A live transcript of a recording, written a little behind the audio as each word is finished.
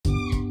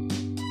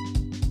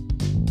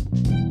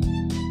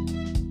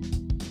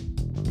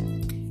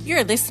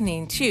You're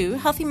listening to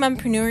Healthy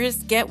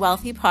Mompreneurs Get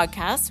Wealthy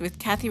podcast with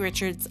Kathy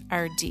Richards,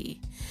 RD.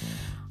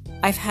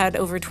 I've had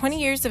over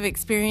 20 years of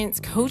experience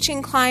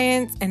coaching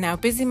clients, and now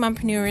busy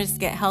mompreneurs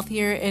get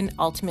healthier and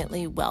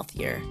ultimately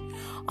wealthier.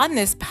 On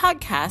this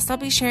podcast, I'll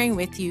be sharing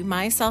with you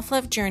my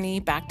self-love journey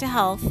back to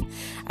health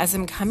as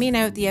I'm coming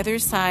out the other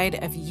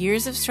side of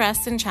years of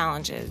stress and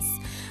challenges.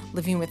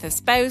 Living with a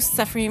spouse,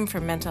 suffering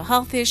from mental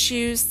health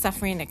issues,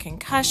 suffering a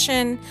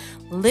concussion,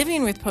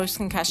 living with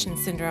post-concussion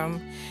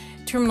syndrome,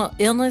 terminal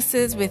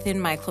illnesses within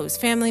my close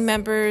family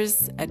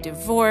members, a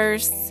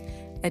divorce,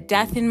 a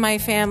death in my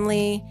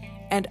family,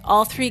 and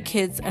all 3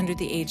 kids under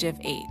the age of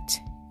 8.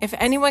 If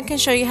anyone can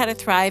show you how to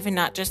thrive and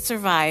not just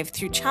survive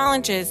through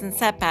challenges and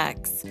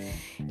setbacks,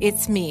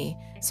 it's me.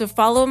 So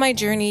follow my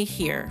journey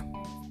here.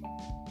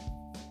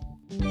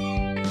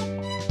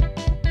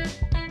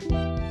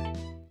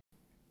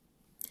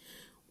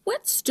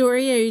 What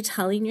story are you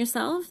telling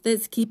yourself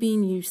that's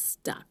keeping you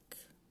stuck?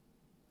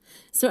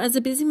 So as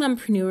a busy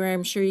mompreneur,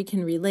 I'm sure you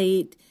can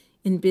relate.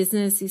 In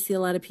business, you see a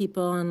lot of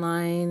people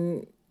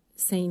online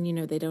saying,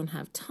 they don't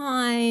have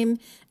time.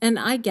 And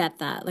I get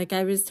that. Like,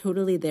 I was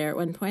totally there at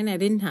one point. I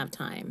didn't have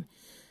time.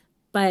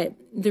 But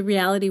the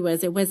reality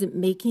was it wasn't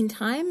making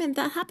time. And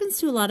that happens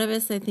to a lot of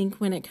us, I think,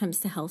 when it comes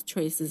to health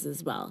choices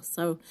as well.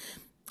 So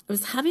I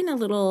was having a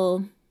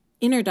little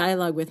inner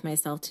dialogue with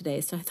myself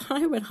today. So I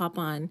thought I would hop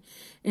on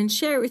and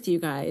share it with you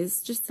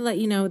guys just to let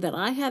you know that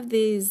I have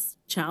these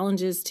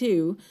challenges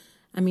too.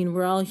 I mean,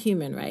 we're all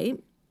human, right?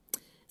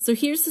 So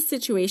here's the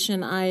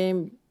situation.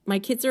 My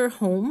kids are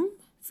home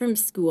from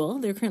school.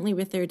 They're currently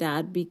with their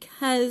dad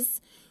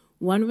because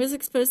one was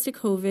exposed to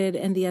COVID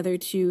and the other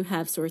 2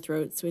 have sore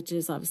throats, which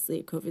is obviously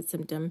a COVID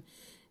symptom.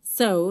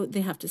 So they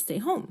have to stay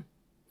home.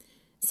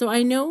 So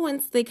I know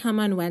once they come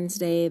on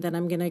Wednesday that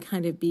I'm going to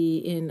kind of be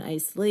in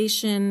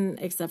isolation,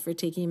 except for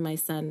taking my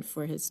son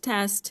for his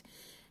test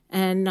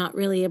and not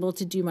really able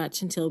to do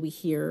much until we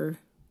hear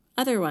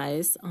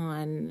otherwise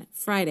on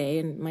Friday.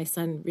 And my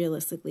son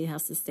realistically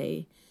has to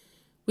stay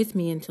with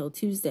me until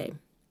Tuesday.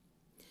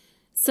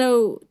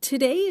 So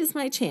today is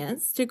my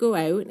chance to go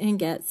out and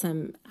get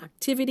some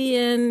activity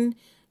in,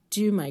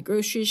 do my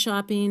grocery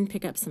shopping,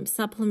 pick up some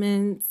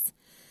supplements.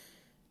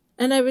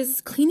 And I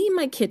was cleaning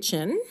my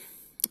kitchen.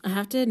 I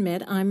have to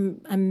admit,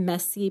 I'm a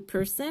messy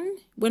person.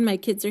 When my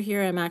kids are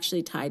here, I'm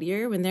actually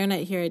tidier. When they're not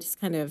here, I just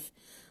kind of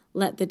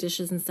let the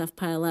dishes and stuff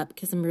pile up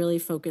because I'm really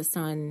focused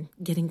on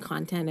getting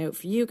content out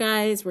for you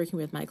guys, working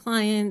with my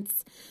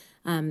clients,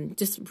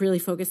 just really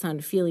focused on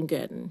feeling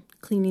good and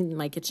cleaning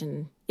my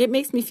kitchen. It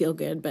makes me feel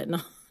good, but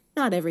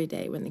not every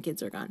day when the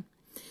kids are gone.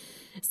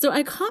 So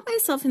I caught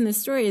myself in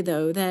this story,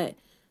 though, that,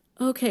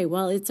 okay,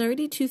 well, it's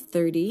already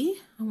 2:30.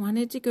 I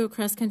wanted to go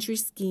cross-country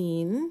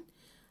skiing.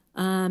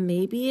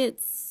 Maybe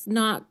it's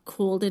not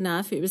cold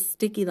enough. It was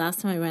sticky last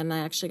time I went, and I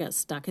actually got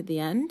stuck at the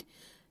end.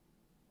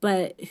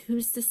 But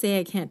who's to say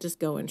I can't just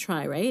go and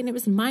try, right? And it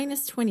was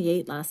minus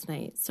 28 last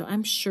night. So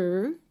I'm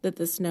sure that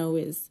the snow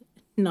is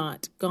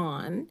not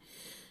gone.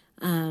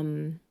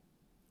 And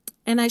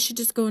I should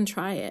just go and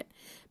try it.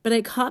 But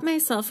I caught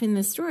myself in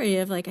the story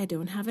of I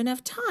don't have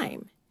enough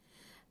time.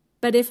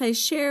 But if I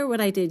share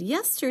what I did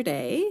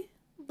yesterday,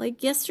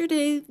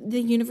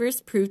 the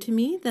universe proved to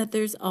me that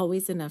there's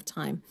always enough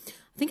time.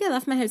 I think I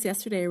left my house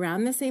yesterday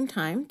around the same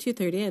time,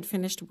 2:30. I had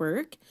finished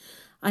work.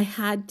 I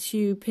had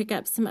to pick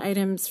up some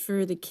items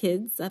for the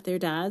kids at their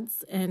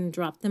dad's and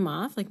drop them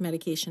off, like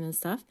medication and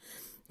stuff.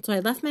 So I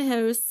left my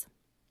house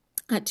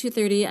at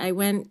 2:30. I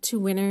went to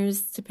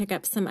Winners to pick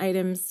up some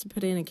items to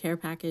put in a care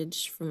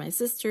package for my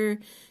sister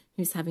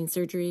who's having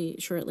surgery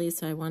shortly.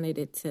 So I wanted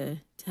it to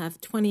have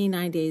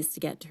 29 days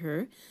to get to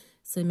her.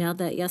 So I mailed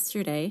that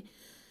yesterday.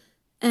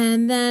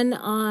 And then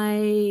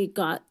I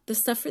got the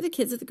stuff for the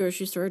kids at the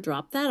grocery store,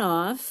 dropped that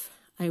off.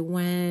 I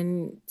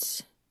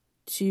went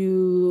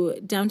to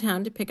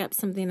downtown to pick up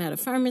something at a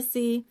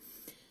pharmacy.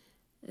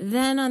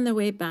 Then on the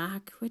way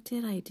back, what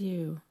did I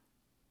do?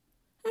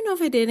 I don't know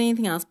if I did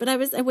anything else, but I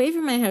was away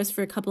from my house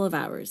for a couple of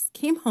hours.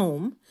 Came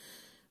home,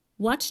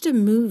 watched a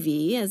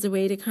movie as a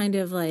way to kind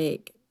of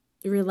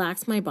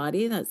relax my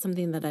body. That's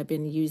something that I've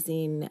been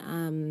using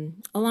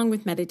along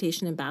with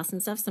meditation and baths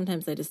and stuff.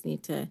 Sometimes I just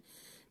need to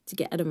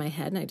get out of my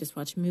head and I just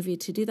watch a movie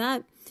to do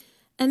that.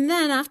 And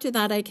then after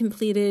that, I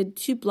completed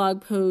 2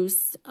 blog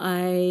posts.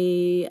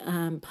 I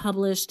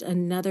published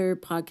another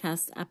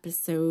podcast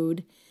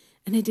episode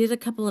and I did a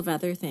couple of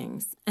other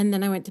things. And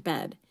then I went to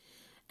bed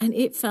and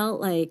it felt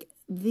like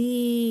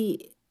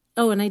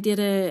and I did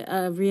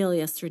a reel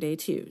yesterday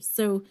too.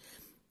 So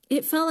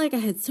it felt like I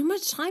had so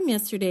much time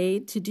yesterday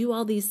to do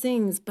all these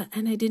things,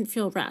 and I didn't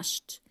feel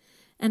rushed.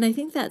 And I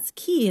think that's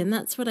key. And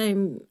that's what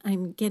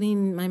I'm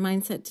getting my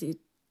mindset to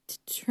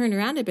turn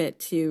around a bit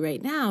to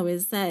right now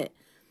is that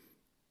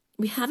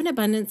we have an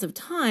abundance of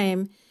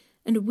time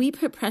and we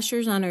put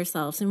pressures on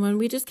ourselves. And when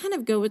we just kind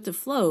of go with the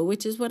flow,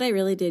 which is what I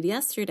really did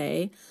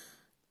yesterday,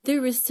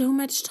 there was so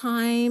much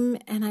time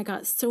and I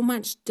got so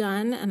much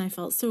done and I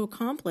felt so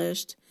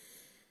accomplished.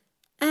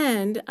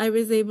 And I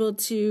was able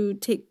to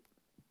take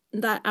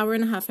that hour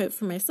and a half out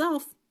for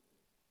myself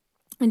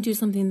and do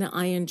something that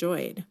I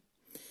enjoyed.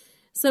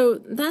 So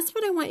that's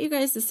what I want you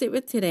guys to sit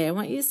with today. I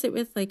want you to sit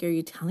with, like, are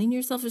you telling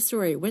yourself a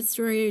story? What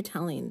story are you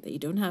telling? That you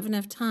don't have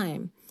enough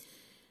time?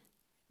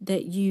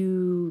 That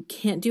you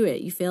can't do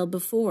it? You failed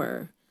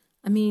before?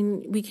 I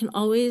mean, we can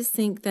always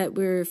think that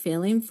we're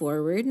failing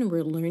forward and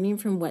we're learning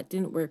from what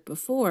didn't work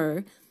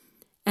before.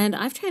 And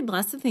I've tried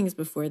lots of things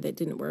before that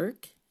didn't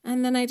work.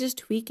 And then I just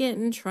tweak it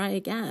and try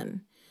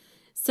again.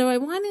 So I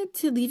wanted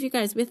to leave you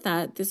guys with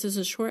that. This is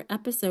a short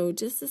episode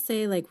just to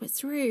say, like, what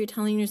story are you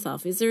telling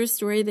yourself? Is there a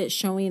story that's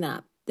showing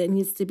up that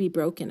needs to be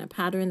broken, a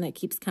pattern that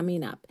keeps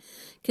coming up?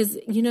 Because,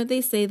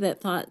 they say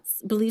that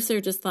beliefs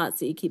are just thoughts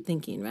that you keep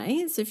thinking,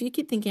 right? So if you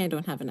keep thinking I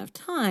don't have enough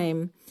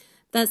time,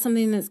 that's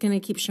something that's going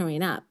to keep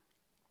showing up.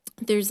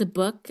 There's a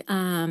book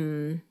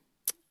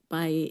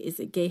by, is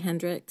it Gay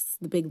Hendricks,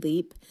 The Big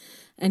Leap?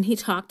 And he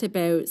talked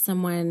about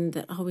someone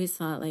that always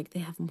thought like they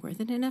have more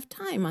than enough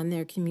time on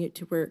their commute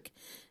to work.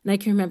 And I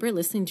can remember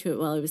listening to it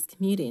while I was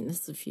commuting.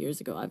 This is a few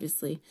years ago,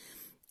 obviously.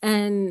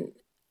 And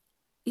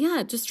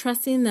yeah, just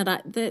trusting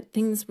that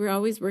things were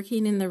always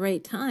working in the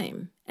right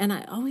time. And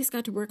I always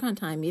got to work on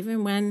time,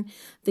 even when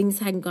things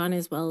hadn't gone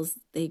as well as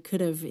they could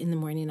have in the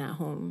morning at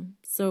home.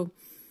 So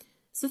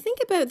think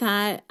about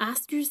that.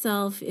 Ask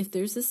yourself if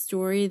there's a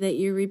story that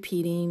you're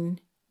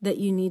repeating that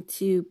you need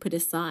to put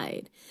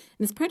aside.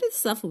 And it's part of the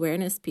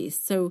self-awareness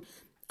piece. So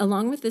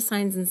along with the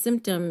signs and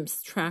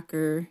symptoms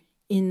tracker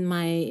in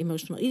my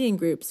emotional eating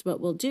groups, what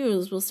we'll do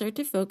is we'll start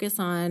to focus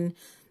on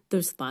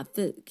those thoughts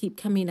that keep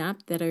coming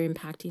up that are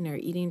impacting our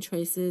eating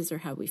choices or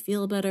how we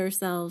feel about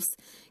ourselves.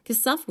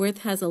 Because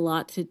self-worth has a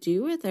lot to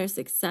do with our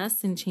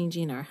success in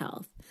changing our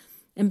health.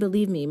 And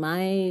believe me,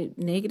 my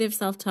negative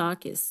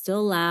self-talk is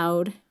still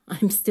loud.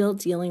 I'm still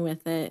dealing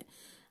with it.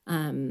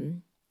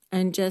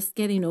 And just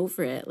getting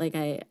over it. Like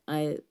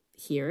I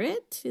hear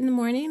it in the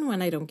morning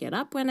when I don't get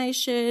up when I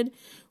should,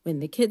 when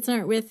the kids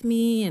aren't with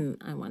me and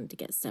I wanted to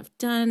get stuff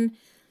done.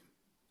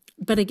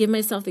 But I give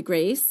myself the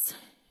grace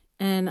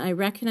and I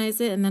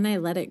recognize it and then I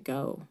let it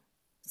go.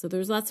 So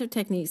there's lots of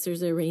techniques.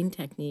 There's a RAIN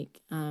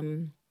technique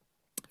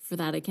for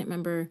that. I can't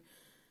remember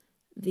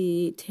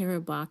the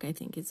Tara Bach, I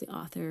think, is the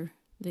author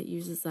that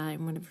uses that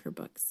in one of her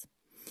books.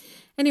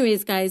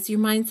 Anyways, guys, your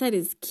mindset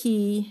is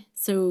key.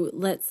 So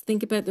let's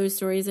think about those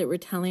stories that we're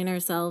telling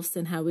ourselves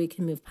and how we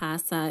can move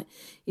past that.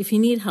 If you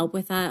need help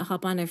with that,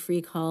 hop on a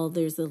free call.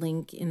 There's a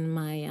link in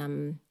my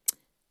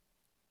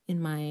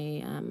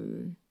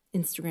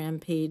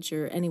Instagram page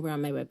or anywhere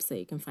on my website.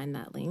 You can find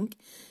that link.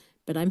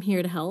 But I'm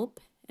here to help,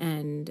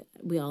 and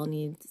we all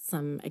need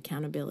some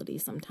accountability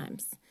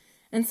sometimes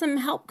and some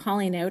help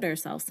calling out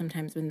ourselves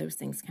sometimes when those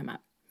things come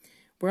up.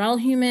 We're all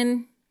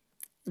human,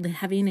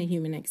 having a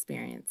human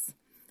experience.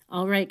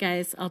 All right,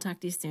 guys, I'll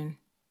talk to you soon.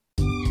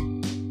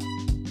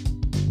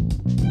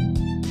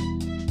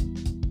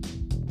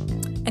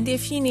 And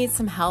if you need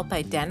some help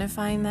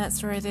identifying that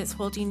story that's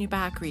holding you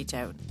back, reach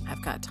out.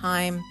 I've got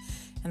time,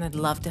 and I'd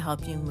love to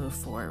help you move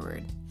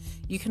forward.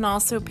 You can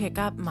also pick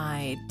up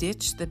my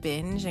Ditch the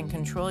Binge and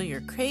Control Your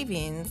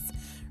Cravings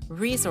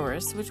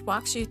resource, which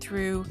walks you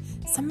through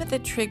some of the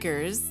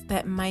triggers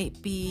that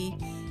might be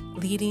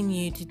leading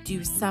you to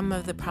do some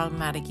of the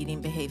problematic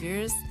eating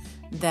behaviors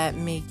that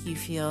make you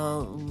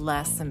feel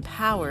less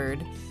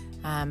empowered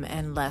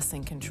and less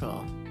in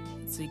control.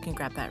 So you can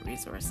grab that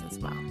resource as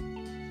well.